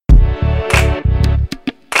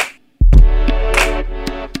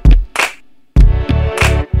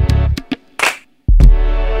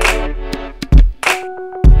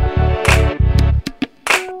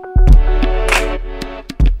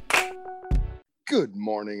Good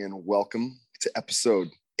morning and welcome to episode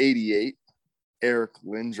 88. Eric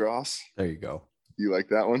Lindros. There you go. You like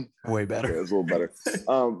that one? Way better. Okay, it was a little better.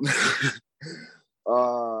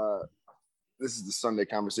 This is the Sunday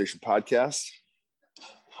Conversation podcast.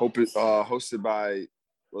 Hosted by,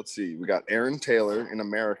 we got Aaron Taylor in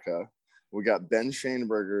America. We got Ben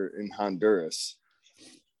Shaneberger in Honduras.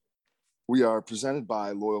 We are presented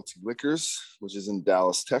by Loyalty Liquors, which is in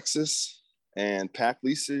Dallas, Texas, and Pack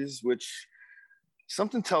Leases, which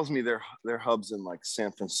something tells me their hubs in like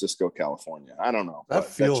San Francisco, California. I don't know. That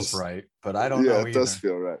feels right, but I don't know. Yeah, it does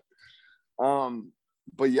feel right.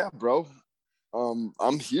 But yeah, bro,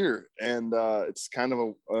 I'm here, and it's kind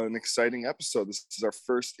of an exciting episode. This is our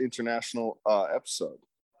first international episode.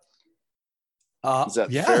 Is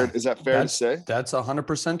that fair? Is that fair to say? That's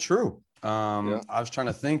 100% true. I was trying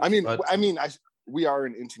to think. We are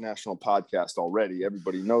an international podcast already.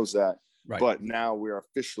 Everybody knows that. Right. But now we are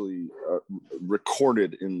officially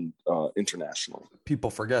recorded in international.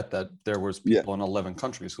 People forget that there was people in 11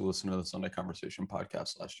 countries who listened to the Sunday Conversation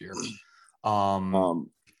podcast last year.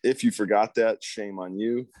 If you forgot that, shame on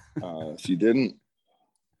you. If you didn't,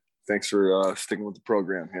 thanks for sticking with the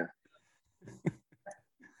program here.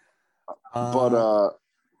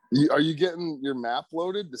 Are you getting your map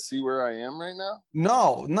loaded to see where I am right now?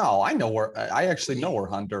 No, I know where. I actually know where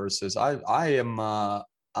Honduras is. I am a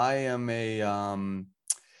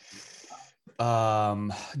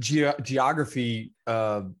geography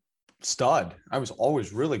stud. I was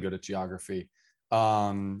always really good at geography.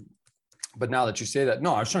 But now that you say that,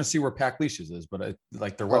 no, I was trying to see where Pack Leashes is, but their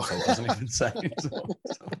website doesn't even say. So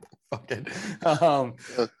fuck it.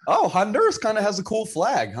 Honduras kind of has a cool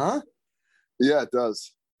flag, huh? Yeah, it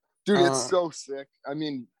does. Dude, it's so sick. I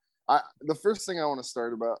mean, the first thing I want to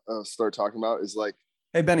start talking about is like,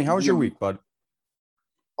 hey, Benny, how was your week, bud?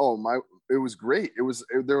 It was great. There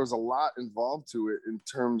was a lot involved to it in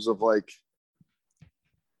terms of like,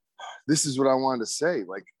 this is what I wanted to say.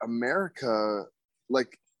 Like America,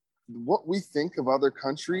 like what we think of other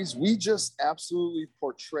countries, we just absolutely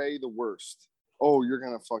portray the worst. Oh, you're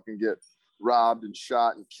going to fucking get robbed and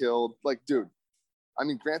shot and killed. Like, dude, I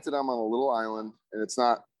mean, granted, I'm on a little island and it's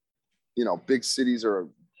not, big cities are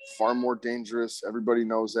far more dangerous. Everybody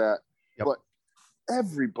knows that. Yep. But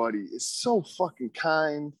everybody is so fucking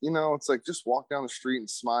kind. It's like just walk down the street and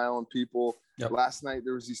smile on people. Yep. Last night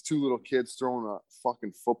there was these two little kids throwing a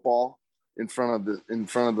fucking football in front of the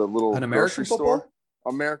little American football store.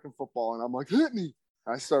 American football, and I'm like, hit me.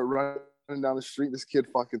 I start running down the street. This kid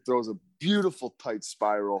fucking throws a beautiful tight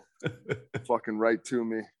spiral fucking right to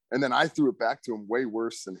me. And then I threw it back to him way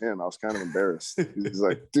worse than him. I was kind of embarrassed. He's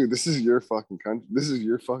like, dude, this is your fucking country. This is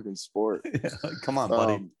your fucking sport. Yeah, come on,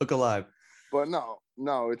 buddy. Look alive. But no,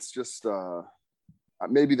 it's just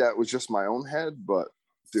maybe that was just my own head, but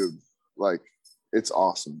dude, like it's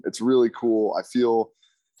awesome. It's really cool. I feel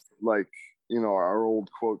like, our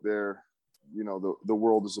old quote there, the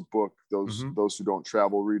world is a book. Those who don't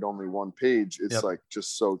travel read only one page. It's like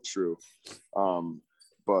just so true.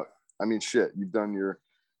 But I mean, shit, you've done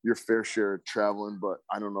your fair share of traveling, but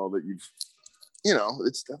I don't know that you've,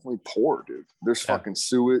 it's definitely poor, dude. There's fucking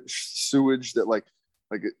sewage that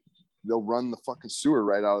they'll run the fucking sewer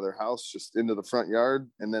right out of their house just into the front yard,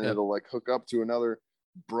 and then it'll like hook up to another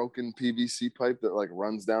broken PVC pipe that like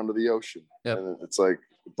runs down to the ocean. And it's like,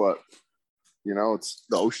 but it's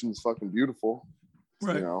the ocean's fucking beautiful,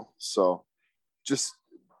 right? So just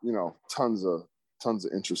tons of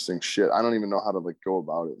interesting shit. I don't even know how to like go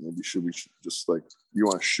about it. Maybe we should just like, you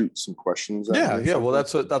want to shoot some questions at me? Well,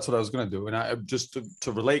 that's what I was gonna do. And I just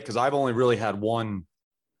to relate, because I've only really had one,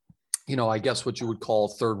 I guess what you would call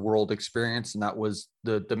third world experience, and that was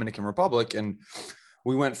the Dominican Republic. And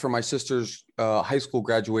we went for my sister's high school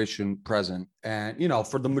graduation present. And,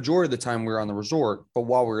 for the majority of the time we were on the resort, but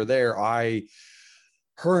while we were there,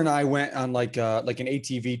 her and I went on like an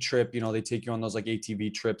ATV trip. They take you on those like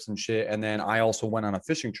ATV trips and shit. And then I also went on a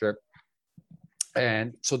fishing trip.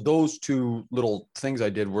 And so those two little things I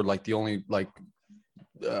did were like the only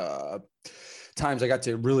times I got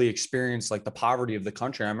to really experience like the poverty of the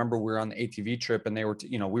country. I remember we were on the ATV trip and they were,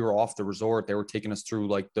 we were off the resort. They were taking us through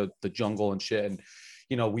like the jungle and shit. And,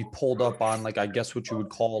 we pulled up on like, I guess what you would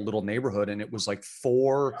call a little neighborhood. And it was like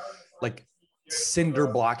 4 like cinder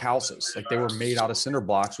block houses. Like they were made out of cinder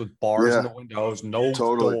blocks with bars in the windows, no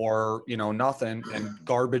door, nothing, and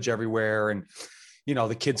garbage everywhere. And,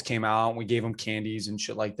 the kids came out and we gave them candies and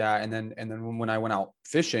shit like that. And then when I went out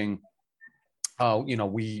fishing,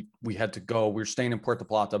 we had to go, we were staying in Puerto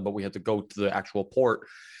Plata, but we had to go to the actual port,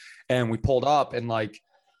 and we pulled up and like,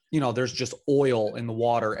 there's just oil in the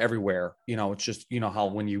water everywhere. It's just, how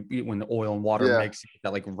when the oil and water makes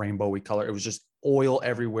that like rainbowy color, it was just oil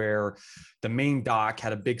everywhere. The main dock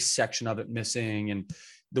had a big section of it missing. And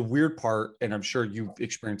the weird part, and I'm sure you've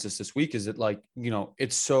experienced this week, is that like,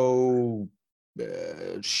 it's so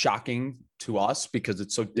shocking to us because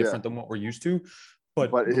it's so different than what we're used to.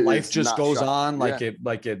 But life just goes on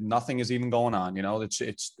like nothing is even going on.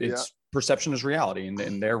 It's perception is reality,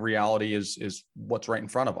 and their reality is what's right in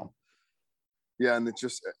front of them. Yeah. And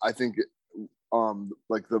I think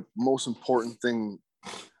like the most important thing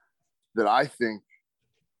that I think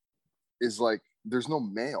is like, there's no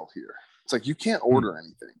mail here. It's like, you can't order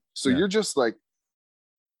anything. So you're just like,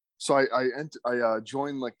 so I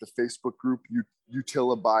joined like the Facebook group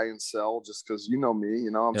Utila Buy and Sell, just because me,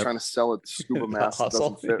 I'm trying to sell a scuba mask that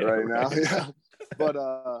doesn't fit right now. Yeah. But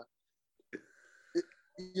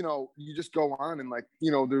you just go on and like,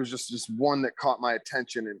 there's just this one that caught my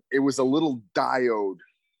attention, and it was a little diode,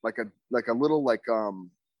 like a little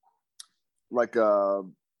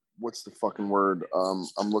what's the fucking word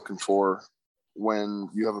I'm looking for when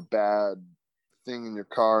you have a bad thing in your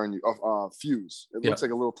car and you fuse. It looks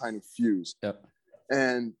like a little tiny fuse. Yep.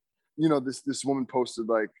 And this woman posted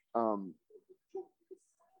like,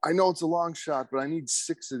 I know it's a long shot, but I need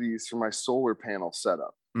 6 of these for my solar panel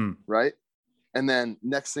setup. Right. And then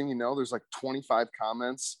next thing you know, there's like 25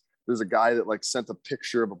 comments. There's a guy that like sent a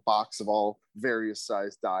picture of a box of all various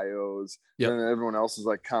size diodes. And then everyone else is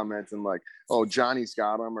like commenting like, oh, Johnny's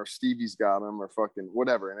got them, or Stevie's got them, or fucking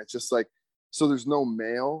whatever. And it's just like, so there's no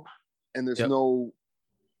mail, and there's no,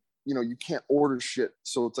 you can't order shit.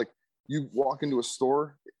 So it's like, you walk into a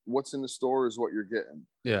store, what's in the store is what you're getting.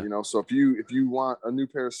 Yeah. So if you want a new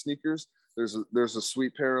pair of sneakers, there's a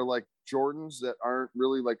sweet pair of like Jordans that aren't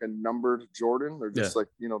really like a numbered Jordan. They're just like,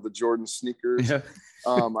 the Jordan sneakers. Yeah.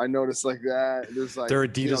 I noticed like that. There's like, they're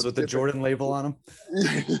Adidas with the Jordan label on them.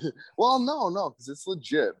 Well, no, because it's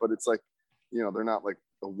legit, but it's like, they're not like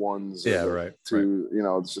the ones. Right.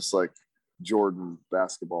 It's just like Jordan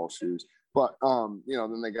basketball shoes. But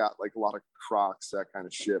then they got like a lot of Crocs, that kind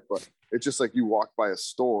of shit. But it's just like you walk by a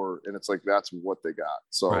store and it's like that's what they got.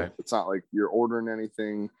 So it's not like you're ordering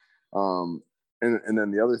anything. And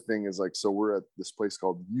then the other thing is like, so we're at this place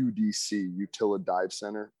called UDC, Utila Dive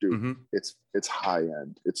Center. Dude, it's high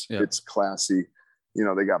end. It's classy.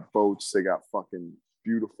 They got boats, they got fucking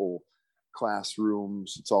beautiful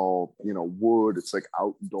classrooms. It's all, wood. It's like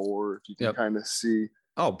outdoor, if you can kind of see.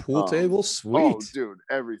 Oh, pool table, sweet. Oh, dude,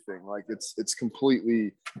 everything. Like it's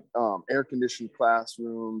completely air conditioned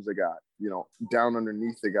classrooms. They got, down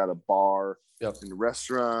underneath they got a bar and a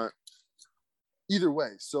restaurant. Either way,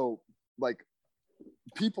 so like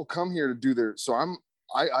people come here to do their. So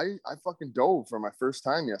I fucking dove for my first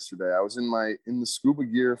time yesterday. I was in the scuba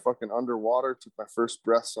gear, fucking underwater. Took my first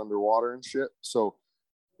breaths underwater and shit. So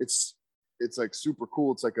it's like super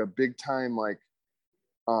cool. It's like a big time like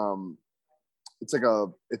it's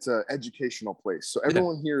a educational place. So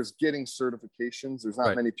everyone here is getting certifications. There's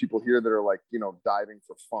not many people here that are like, diving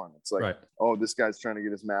for fun. It's like, oh, this guy's trying to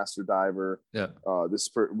get his master diver.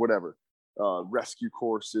 Whatever. Rescue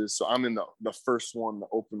courses. So I'm in the first one, the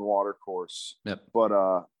open water course. But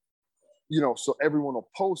so everyone will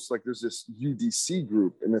post like there's this UDC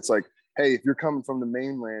group, and it's like, hey, if you're coming from the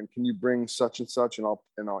mainland, can you bring such and such, and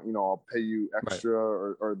I'll pay you extra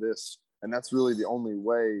or this. And that's really the only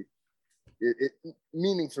way. It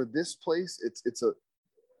meaning for this place,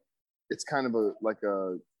 it's kind of a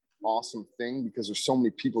awesome thing because there's so many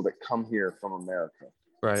people that come here from America,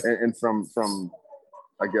 and from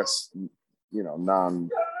I guess non.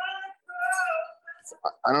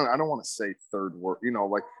 I don't want to say third world.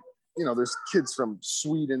 There's kids from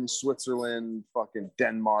Sweden, Switzerland, fucking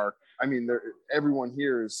Denmark. I mean, everyone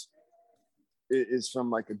here is from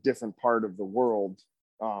like a different part of the world.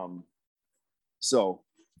 So.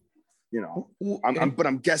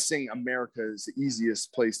 I'm guessing America is the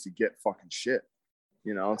easiest place to get fucking shit.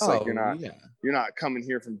 It's like you're not coming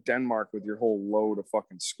here from Denmark with your whole load of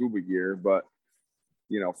fucking scuba gear, but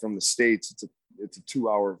from the States, it's a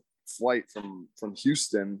 2-hour flight from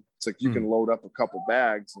Houston. It's like you can load up a couple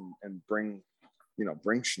bags and bring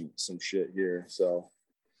some shit here. So,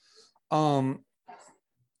 and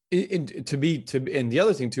the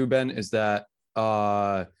other thing too, Ben, is that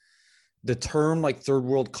the term like third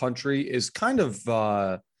world country is kind of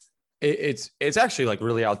it's actually like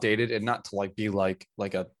really outdated, and not to like be like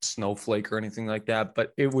a snowflake or anything like that,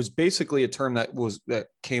 but it was basically a term that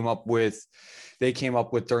they came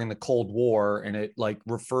up with during the Cold War, and it like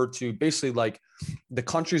referred to basically like the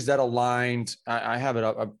countries that aligned. I have it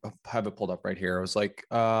up, I have it pulled up right here. It was like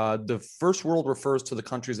the first world refers to the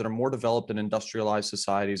countries that are more developed and industrialized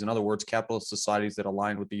societies. In other words, capitalist societies that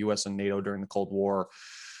aligned with the U.S. and NATO during the Cold War,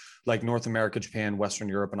 like North America, Japan, Western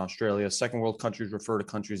Europe, and Australia. Second world countries refer to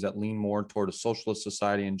countries that lean more toward a socialist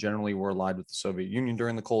society and generally were allied with the Soviet Union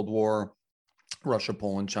during the Cold War, Russia,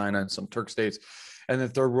 Poland, China, and some Turk states. And then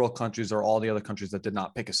third world countries are all the other countries that did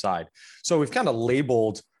not pick a side. So we've kind of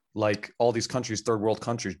labeled like all these countries third world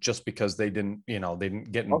countries just because they didn't get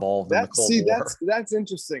involved in the Cold War. That's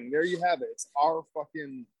interesting. There you have it. It's our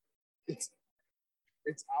fucking, it's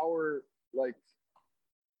our like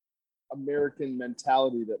American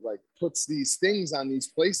mentality that like puts these things on these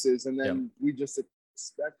places, and then we just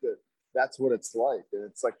expect that that's what it's like, and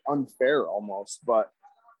it's like unfair almost, but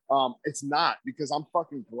it's not, because I'm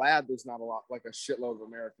fucking glad there's not a shitload of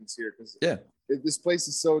Americans here, because this place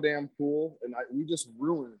is so damn cool, and we just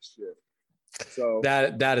ruin shit. So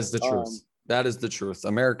that is the truth. That is the truth.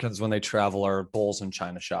 Americans, when they travel, are bulls in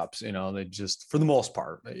china shops. They just, for the most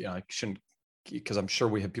part, I shouldn't, because I'm sure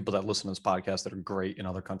we have people that listen to this podcast that are great in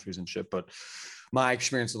other countries and shit. But my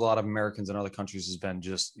experience with a lot of Americans in other countries has been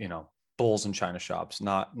just, bulls in china shops,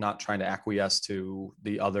 not trying to acquiesce to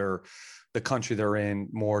the country they're in,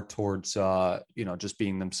 more towards, just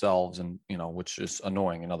being themselves, and, which is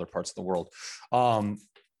annoying in other parts of the world.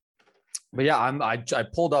 But yeah, I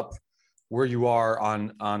pulled up where you are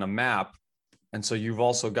on a map. And so you've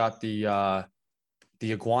also got the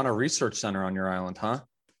Iguana Research Center on your island, huh?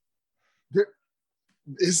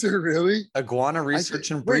 Is there really? Iguana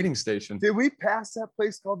Research and Breeding Station. Did we pass that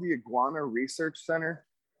place called the Iguana Research Center?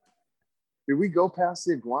 Did we go past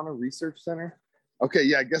the Iguana Research Center? Okay,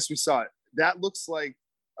 yeah, I guess we saw it. That looks like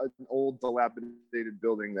an old dilapidated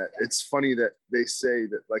building. That it's funny that they say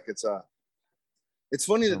that like it's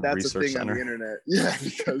funny that that's a thing center on the internet. Yeah,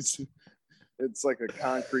 because it's like a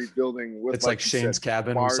concrete building with, it's like Shane's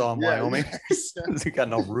cabin we saw in Wyoming. It got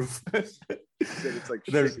no roof. It's like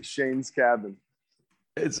Shane's cabin.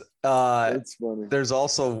 It's funny. There's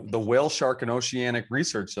also the Whale Shark and Oceanic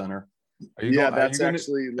Research Center. Are you going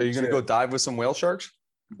to go dive with some whale sharks?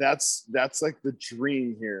 That's like the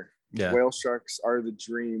dream here. Yeah. Whale sharks are the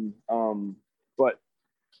dream. But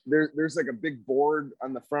there's like a big board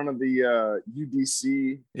on the front of the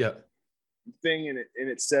UDC thing, and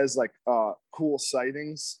it says like cool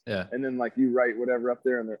sightings. Yeah. And then like you write whatever up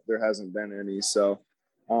there, and there hasn't been any. So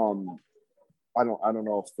I don't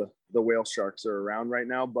know if the whale sharks are around right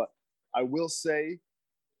now, but I will say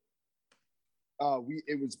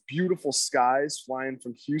it was beautiful skies flying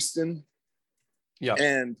from Houston. Yeah.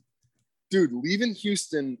 And dude, leaving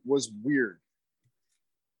Houston was weird.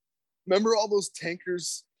 Remember all those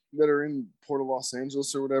tankers that are in Port of Los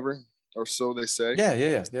Angeles or whatever, or so they say?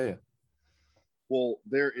 Yeah. Well,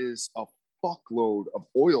 there is a fuckload of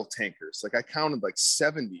oil tankers. Like I counted like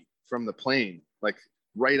 70 from the plane, like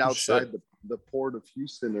right outside the port of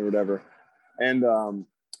Houston or whatever. And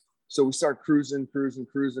so we start cruising.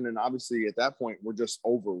 And obviously at that point, we're just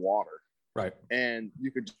over water. Right. And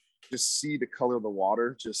you could just see the color of the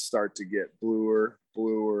water just start to get bluer.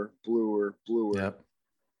 Yep.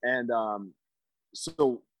 And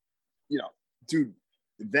so, dude,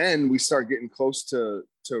 then we start getting close to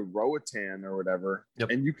Roatan or whatever.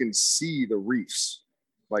 Yep. And you can see the reefs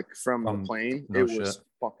like from the plane. No it was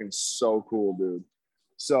fucking so cool, dude.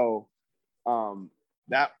 So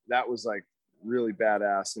that was like really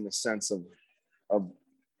badass in the sense of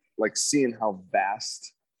like seeing how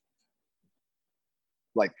vast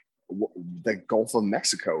like the Gulf of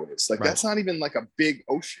Mexico is. Like that's not even like a big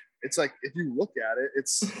ocean. It's like if you look at it,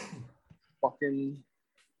 it's fucking,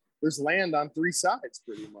 there's land on three sides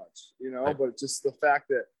pretty much, but just the fact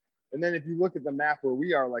that, and then if you look at the map where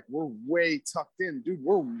we are, like we're way tucked in, dude.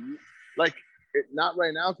 We're like not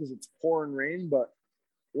right now because it's pouring rain, but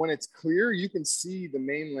when it's clear, you can see the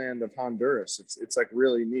mainland of Honduras. It's like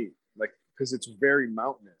really neat, like because it's very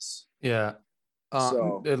mountainous. Yeah.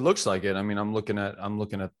 So it looks like it. I mean, I'm looking at,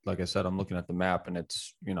 like I said, I'm looking at the map, and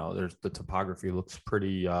it's, there's the topography looks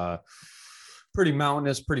pretty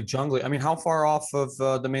mountainous, pretty jungly. I mean, how far off of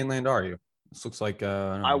the mainland are you? This looks like,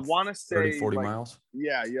 I want to say 30, 40 like, miles.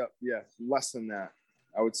 Yeah. Less than that.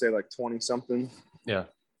 I would say like 20 something. Yeah.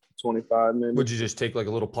 25 maybe. Would you just take like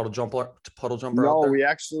a little puddle jumper No, out there? we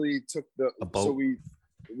actually took a boat. So we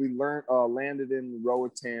landed in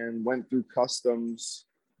Roatan, went through customs,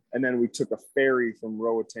 and then we took a ferry from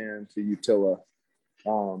Roatan to Utila.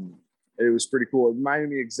 It was pretty cool. It reminded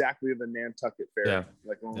me exactly of the Nantucket Fair, Yeah.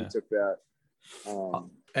 like when Yeah. we took that.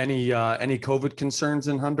 Any COVID concerns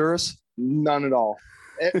in Honduras? None at all.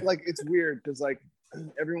 Like it's weird because like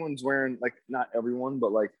everyone's wearing, like not everyone,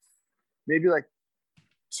 but like maybe like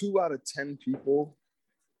 2 out of 10 people,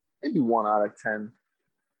 maybe 1 out of 10,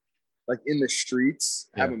 like in the streets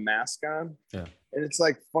have a mask on. Yeah. And it's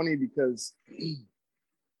like funny because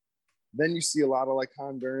then you see a lot of like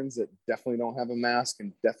Hondurans that definitely don't have a mask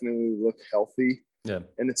and definitely look healthy. Yeah.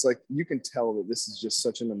 And it's like, you can tell that this is just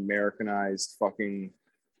such an Americanized fucking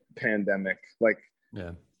pandemic. Like,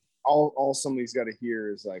 yeah, all somebody's got to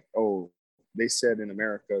hear is like, oh, they said in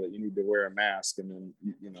America that you need to wear a mask. And then,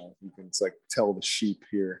 you know, you can, it's like, tell the sheep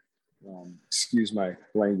here, excuse my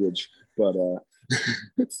language, but,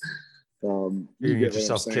 you get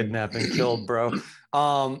yourself kidnapped and killed, bro.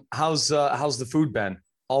 How's the food been?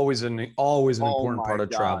 Always an important part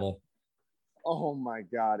of travel. Oh my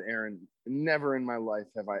God, Aaron, never in my life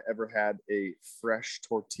have I ever had a fresh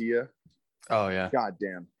tortilla. Oh yeah. God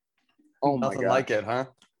damn. Oh my God. Nothing like it, huh?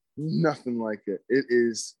 Nothing like it. It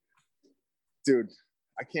is, dude,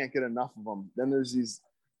 I can't get enough of them. Then there's these,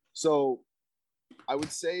 so I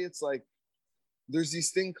would say it's like, there's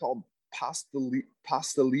these thing called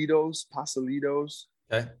pastelitos,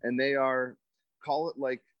 okay. And they are, call it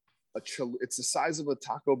like it's the size of a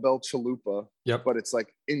Taco Bell chalupa, yep, but it's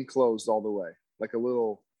like enclosed all the way, like a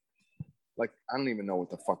little, like I don't even know what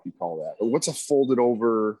the fuck you call that. What's a folded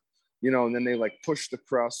over, you know, and then they like push the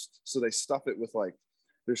crust, so they stuff it with like,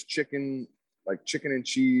 there's chicken, like chicken and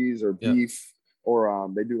cheese or beef, or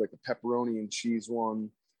they do like a pepperoni and cheese one,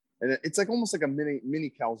 and it's like almost like a mini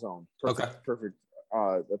calzone. Perfect.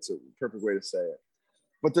 That's a perfect way to say it.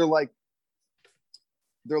 But they're like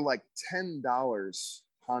 $10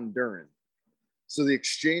 Honduran. So the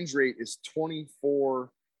exchange rate is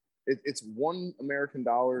 24. It's $1 American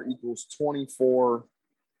equals 24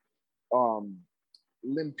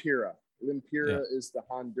 Lempira. Lempira is the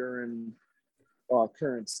Honduran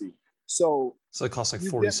currency. So it costs like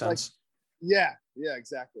 40 cents. Yeah,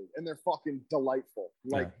 exactly. And they're fucking delightful.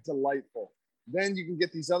 Delightful. Then you can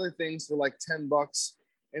get these other things for like $10,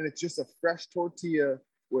 and it's just a fresh tortilla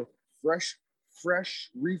with fresh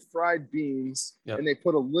refried beans, and they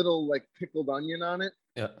put a little like pickled onion on it.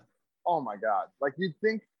 Yeah. Oh my God. Like you'd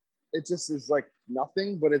think it just is like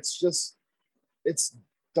nothing, but it's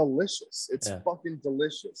delicious. It's fucking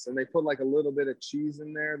delicious. And they put like a little bit of cheese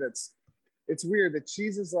in there. It's weird. The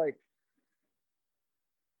cheese is like,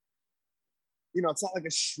 you know, it's not like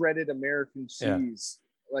a shredded American cheese.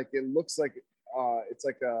 Like it looks like it's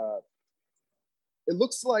like it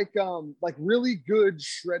looks like really good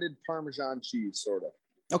shredded Parmesan cheese, sort of.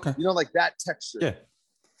 Okay. You know, like that texture. Yeah.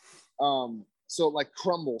 So like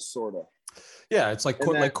crumbles, sort of. Yeah, it's like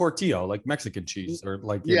like Cortillo, like Mexican cheese, or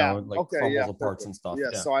like you know, like crumbles apart and stuff.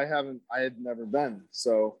 Yeah. So I had never been.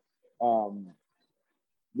 So but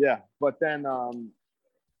then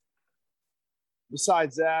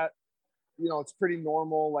besides that, you know, it's pretty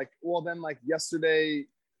normal. Like, well, then like yesterday,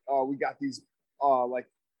 we got these like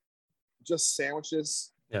just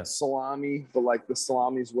sandwiches, salami, but like the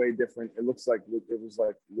salami is way different. It looks like it was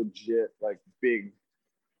like legit, like big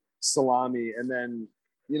salami. And then,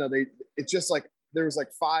 you know, it's just like, there was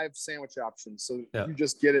like 5 sandwich options. So you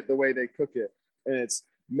just get it the way they cook it. And it's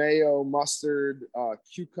mayo, mustard,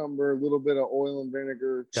 cucumber, a little bit of oil and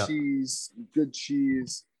vinegar, cheese, good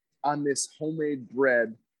cheese on this homemade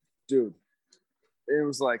bread. Dude, it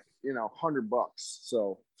was like, you know, $100.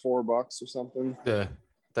 So $4 or something. Yeah.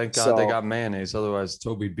 Thank God they got mayonnaise. Otherwise,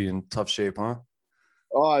 Toby'd be in tough shape, huh?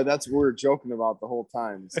 Oh, that's what we're joking about the whole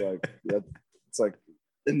time. It's like, it's like,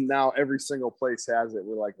 and now every single place has it.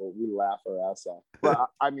 We're like, well, we laugh our ass off. But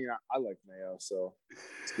I mean, I like mayo, so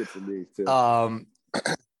it's good for me too.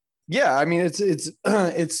 Yeah, I mean,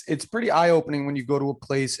 it's pretty eye-opening when you go to a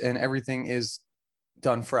place and everything is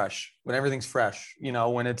done fresh. When everything's fresh, you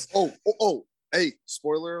know, when it's hey,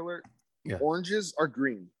 spoiler alert. Yeah. Oranges are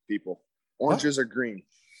green, people. Oranges are green.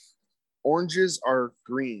 Oranges are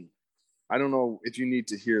green. I don't know if you need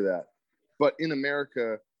to hear that, but in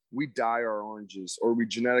America, we dye our oranges, or we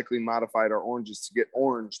genetically modified our oranges to get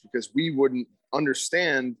orange, because we wouldn't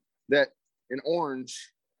understand that an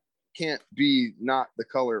orange can't be not the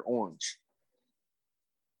color orange.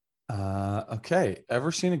 Okay.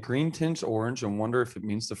 Ever seen a green tinged orange and wonder if it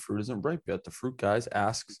means the fruit isn't ripe yet? The fruit guys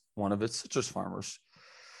asks one of its citrus farmers.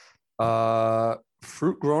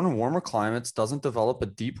 Fruit grown in warmer climates doesn't develop a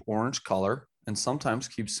deep orange color and sometimes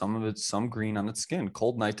keeps some green on its skin.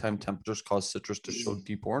 Cold nighttime temperatures cause citrus to show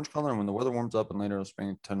deep orange color, and when the weather warms up and later in spring,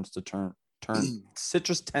 it tends to turn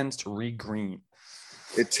citrus tends to re-green.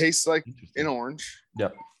 It tastes like an orange.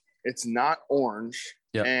 Yep. It's not orange,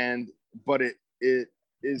 Yeah. but it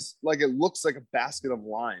is like, it looks like a basket of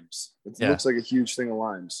limes. It Yeah. looks like a huge thing of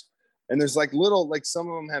limes, and there's like little, like some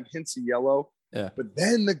of them have hints of yellow. Yeah. But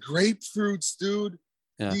then the grapefruits, dude,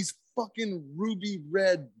 Yeah. these fucking ruby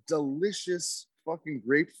red, delicious fucking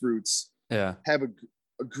grapefruits Yeah. have a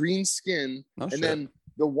green skin, No and shit. then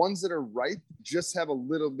the ones that are ripe just have a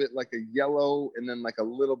little bit like a yellow and then like a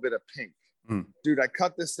little bit of pink. Dude, I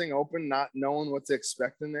cut this thing open not knowing what to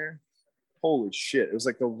expect in there. Holy shit, it was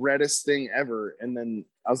like the reddest thing ever. And then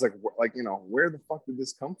I was like, where the fuck did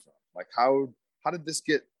this come from? Like, how did this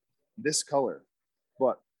get this color?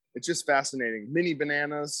 But it's just fascinating. Mini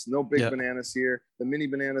bananas, no big bananas here. The mini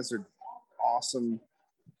bananas are awesome.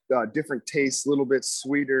 Different tastes, a little bit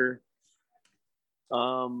sweeter.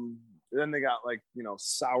 Then they got like,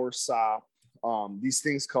 sour sop. These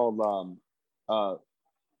things called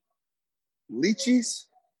lychees.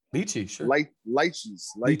 Lychee, sure. Lychees.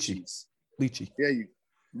 Lychee. Yeah,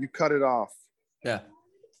 you cut it off. Yeah.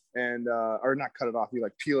 And or not cut it off. You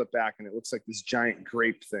like peel it back, and it looks like this giant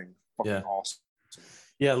grape thing. Fucking awesome.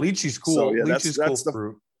 Yeah, lychee's cool. So, yeah, lychee's that's cool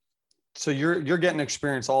fruit. So you're getting to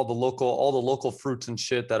experience all the local fruits and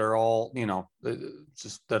shit that are all,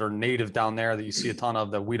 just that are native down there that you see a ton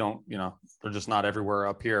of that we don't, they're just not everywhere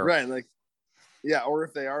up here. Right. Like, yeah. Or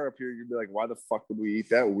if they are up here, you'd be like, why the fuck would we eat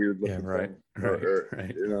that weird looking thing?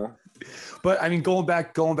 Right. But I mean, going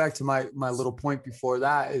back to my little point before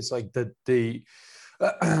that is like the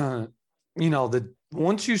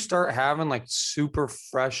once you start having like super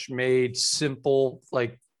fresh made, simple,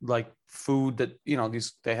 like food that,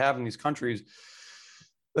 they have in these countries,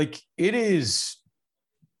 like it is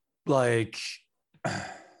like,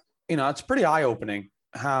 it's pretty eye-opening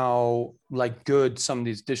how like good some of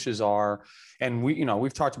these dishes are. And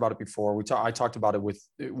we've talked about it before. I talked about it when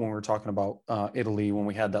we were talking about Italy, when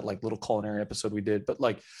we had that like little culinary episode we did. But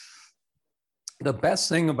like the best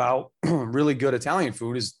thing about really good Italian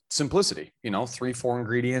food is simplicity, 3-4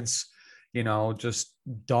 ingredients, just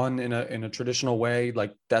done in a traditional way.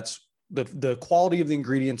 Like that's the quality of the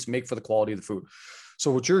ingredients make for the quality of the food.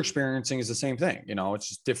 So what you're experiencing is the same thing. It's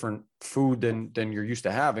just different food than you're used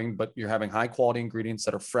to having, but you're having high quality ingredients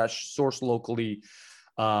that are fresh, sourced locally.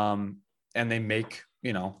 And they make,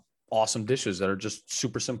 awesome dishes that are just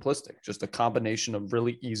super simplistic, just a combination of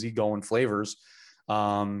really easygoing flavors.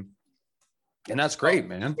 And that's great,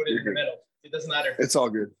 man. Put it in the middle. It doesn't matter. It's all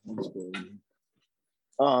good.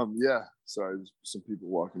 Yeah. Sorry, there's some people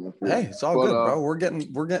walking up here. Hey, it's all good, bro. We're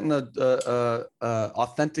getting a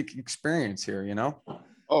authentic experience here,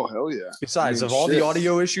 Oh, hell yeah. Besides of all the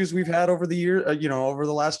audio issues we've had over the year, over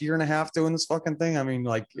the last year and a half doing this fucking thing. I mean,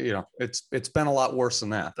 like, it's been a lot worse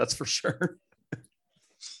than that. That's for sure.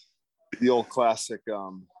 The old classic,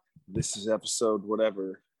 this is episode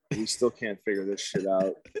whatever. We still can't figure this shit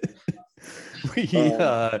out.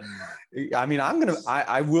 I mean,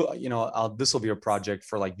 I will, this will be a project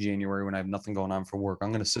for like January when I have nothing going on for work.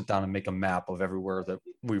 I'm going to sit down and make a map of everywhere that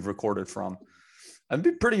we've recorded from. It'd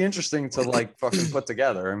be pretty interesting to like fucking put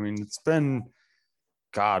together. I mean, it's been,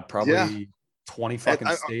 God, probably 20 fucking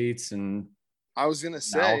states. And I was going to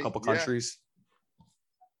say now a couple countries.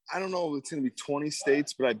 I don't know if it's going to be 20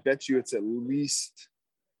 states, but I bet you it's at least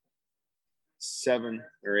 7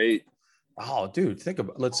 or 8. Oh, dude, think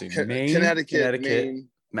about, let's see, Maine, Connecticut, Maine.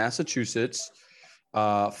 Massachusetts,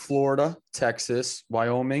 Florida, Texas,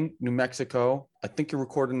 Wyoming, New Mexico. I think you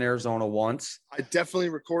recorded in Arizona once. I definitely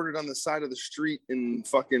recorded on the side of the street in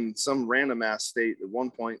fucking some random ass state at one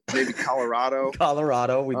point. Maybe Colorado.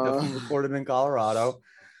 We definitely recorded in Colorado.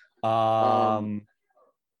 So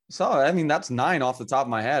I mean, that's 9 off the top of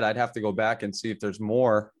my head. I'd have to go back and see if there's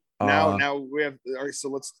more. Now we have. All right, so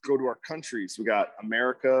let's go to our countries. We got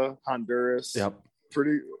America, Honduras. Yep.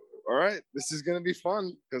 All right, this is gonna be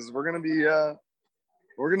fun because we're gonna be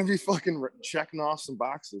fucking checking off some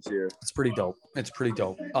boxes here. It's pretty dope. Let's.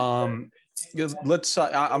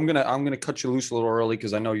 I'm gonna cut you loose a little early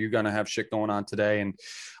because I know you're gonna have shit going on today, and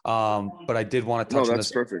but I did want to touch on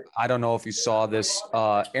this. Perfect. I don't know if you saw this.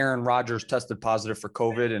 Aaron Rodgers tested positive for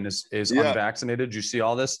COVID and is unvaccinated. Did you see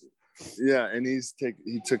all this? Yeah, and he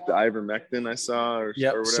took the ivermectin I saw or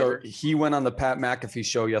whatever. So he went on the Pat McAfee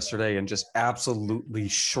show yesterday and just absolutely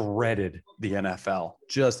shredded the NFL,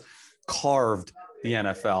 just carved the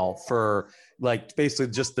NFL for like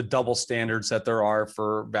basically just the double standards that there are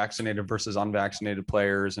for vaccinated versus unvaccinated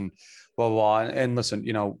players and blah, blah, blah. And listen,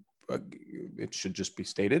 it should just be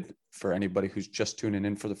stated for anybody who's just tuning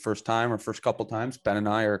in for the first time or first couple times, Ben and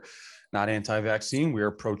I are not anti-vaccine. We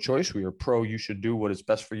are pro-choice. We are pro. You should do what is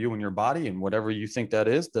best for you and your body, and whatever you think that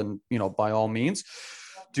is, then by all means,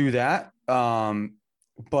 do that.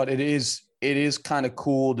 But it is it is kind of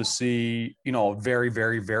cool to see, you know, a very,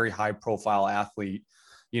 very, very high profile athlete,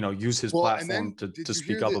 you know, use his platform to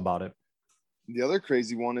speak up about it. The other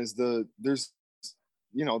crazy one is there's,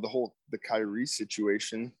 you know, the Kyrie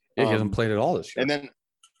situation. Yeah, he hasn't played at all this year. And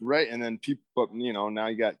then people, but you know, now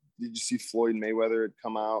did you see Floyd Mayweather had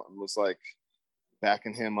come out and was like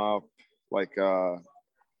backing him up? Like,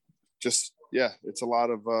 it's a lot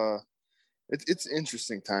of, it's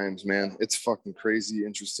interesting times, man. It's fucking crazy,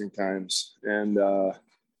 interesting times. And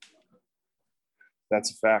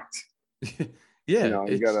that's a fact. Yeah. You know,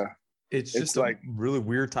 it's just like a really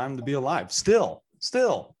weird time to be alive. Still.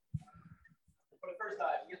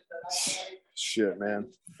 Shit, man.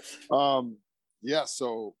 Yeah.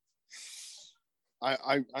 So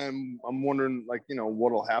I'm wondering, like, you know,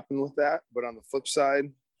 what'll happen with that. But on the flip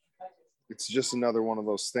side, it's just another one of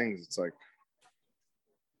those things. It's like,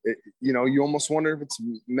 you know, you almost wonder if it's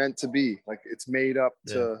meant to be. Like, it's made up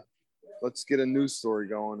to, let's get a news story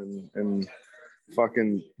going and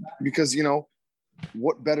fucking, because, you know,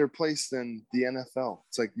 what better place than the NFL?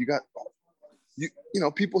 It's like, you know,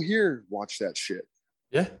 people here watch that shit.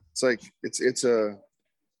 Yeah. It's like, it's a.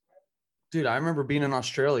 Dude, I remember being in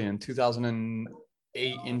Australia in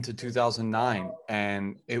 2008 into 2009,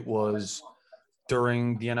 and it was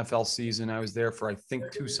during the NFL season. I was there for, I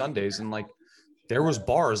think, 2 Sundays, and like there was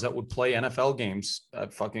bars that would play NFL games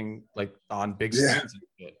at fucking like on big screens.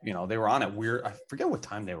 You know, they were on at weird, I forget what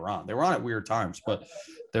time they were on. They were on at weird times, but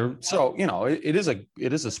they're so, you know, it is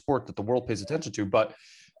a sport that the world pays attention to. But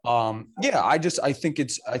I think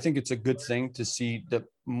it's a good thing to see that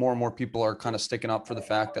more and more people are kind of sticking up for the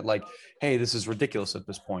fact that, like, hey, this is ridiculous at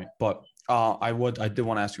this point. But I did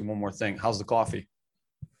want to ask you one more thing. How's the coffee?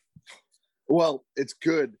 Well, it's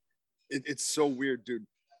good. It's so weird, dude.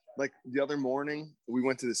 Like, the other morning we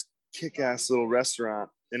went to this kick-ass little restaurant,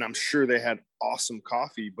 and I'm sure they had awesome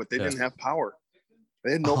coffee, but they didn't have power.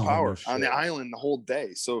 They had no power on the island the whole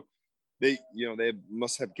day. So they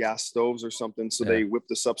must have gas stoves or something. So they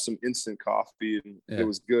whipped us up some instant coffee, and it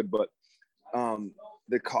was good. But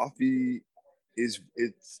the coffee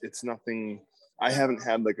it's nothing. I haven't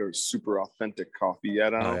had like a super authentic coffee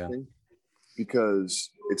yet, I don't think, because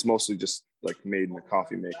it's mostly just like made in a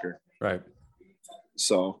coffee maker. Right.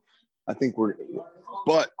 So I think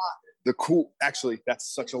actually,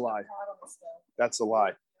 that's such a lie. That's a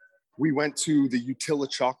lie. We went to the Utila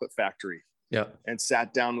Chocolate Factory. Yeah. And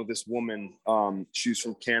sat down with this woman. She's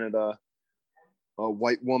from Canada. A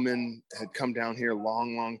white woman had come down here a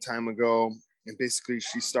long, long time ago. And basically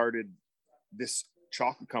she started this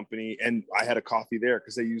chocolate company, and I had a coffee there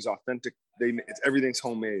because they use authentic, everything's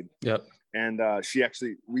homemade. Yep. And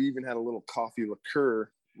we even had a little coffee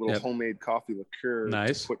liqueur, homemade coffee liqueur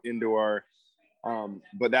to put into our,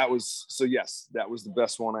 but that was the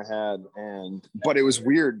best one I had. But it was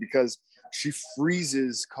weird because she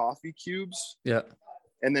freezes coffee cubes. Yeah.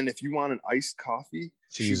 And then if you want an iced coffee,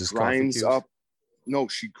 she grinds up. No,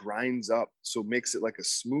 she grinds up. So makes it like a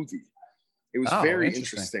smoothie. It was very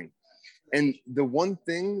interesting. And the one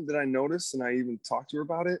thing that I noticed, and I even talked to her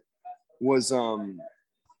about it, was, and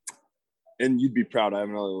you'd be proud, I have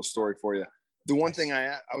another little story for you. The one thing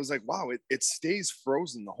I was like, wow, it stays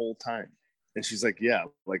frozen the whole time. And she's like, yeah,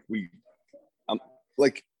 like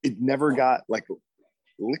like it never got like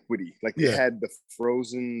liquidy. Like they had the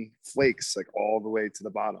frozen flakes like all the way to the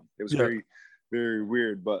bottom. It was very, very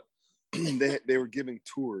weird, but they were giving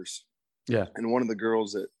tours. Yeah. And one of the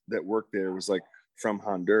girls that worked there was like from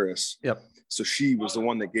Honduras. Yep. So she was the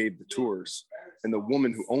one that gave the tours, and the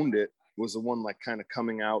woman who owned it was the one like kind of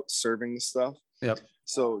coming out serving the stuff. Yep.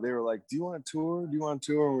 So they were like, do you want a tour? Do you want a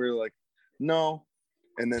tour? And we were like, no.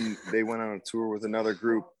 And then they went on a tour with another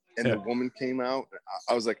group, and the woman came out.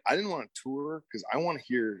 I was like, I didn't want a tour because I want to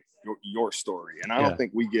hear your story. And I don't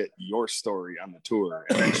think we get your story on the tour.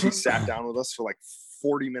 And then she sat down with us for like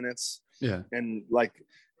 40 minutes. Yeah. And like,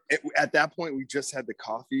 at that point, we just had the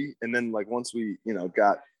coffee. And then like, once we,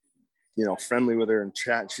 got, friendly with her and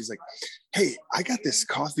chat, she's like, hey, I got this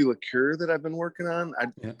coffee liqueur that I've been working on.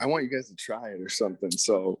 I want you guys to try it or something.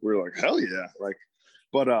 So we were like, hell yeah. Like,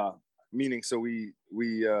 but, meaning, so we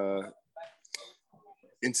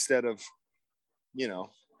instead of,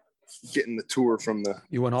 getting the tour from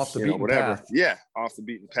you went off the beaten path. Yeah. Off the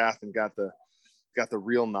beaten path and got the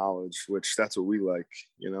real knowledge, which that's what we like,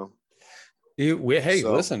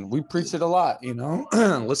 Listen, we preach it a lot,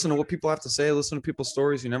 listen to what people have to say, listen to people's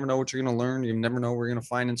stories. You never know what you're going to learn. You never know where you're going to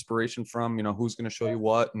find inspiration from, who's going to show you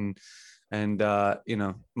what, and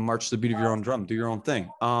march to the beat of your own drum, do your own thing.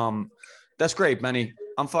 That's great, Benny.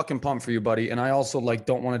 I'm fucking pumped for you, buddy. And I also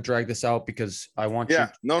don't want to drag this out because I want you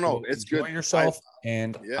to it's enjoy good. yourself.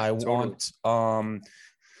 I want,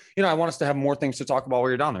 you know, I want us to have more things to talk about while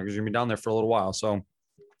you're down there, because you're gonna be down there for a little while. So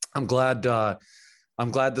I'm glad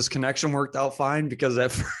this connection worked out fine, because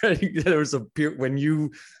there was a period when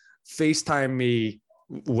you FaceTime me,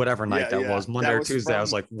 whatever night that was, Monday or Tuesday, I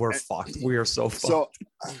was like, we're fucked. We are so fucked. So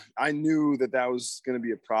I knew that was going to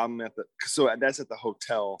be a problem that's at the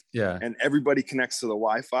hotel. Yeah. And everybody connects to the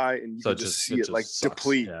Wi-Fi, and you can just see it like sucks.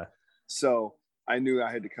 Deplete. Yeah. So I knew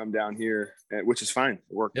I had to come down here, which is fine. It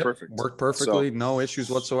worked perfect. Worked perfectly. So, no issues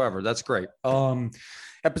whatsoever. That's great.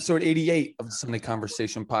 Episode 88 of the Sunday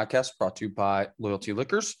Conversation podcast, brought to you by Loyalty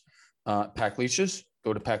Liquors, Pack Leashes.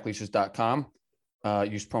 Go to packleashes.com.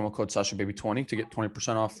 Use promo code SashaBaby20 to get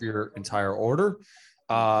 20% off your entire order.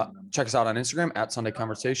 Check us out on Instagram at Sunday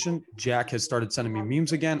Conversation. Jack has started sending me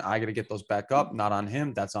memes again. I got to get those back up. Not on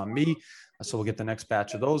him. That's on me. So we'll get the next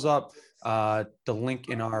batch of those up. The link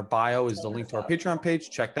in our bio is the link to our Patreon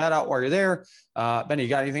page. Check that out while you're there. Benny, you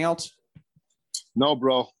got anything else? No,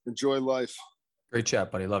 bro. Enjoy life. Great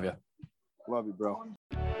chat, buddy. Love you. Love you, bro.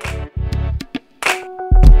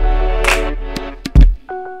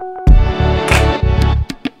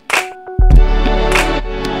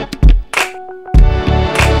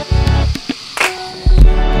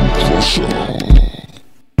 Show.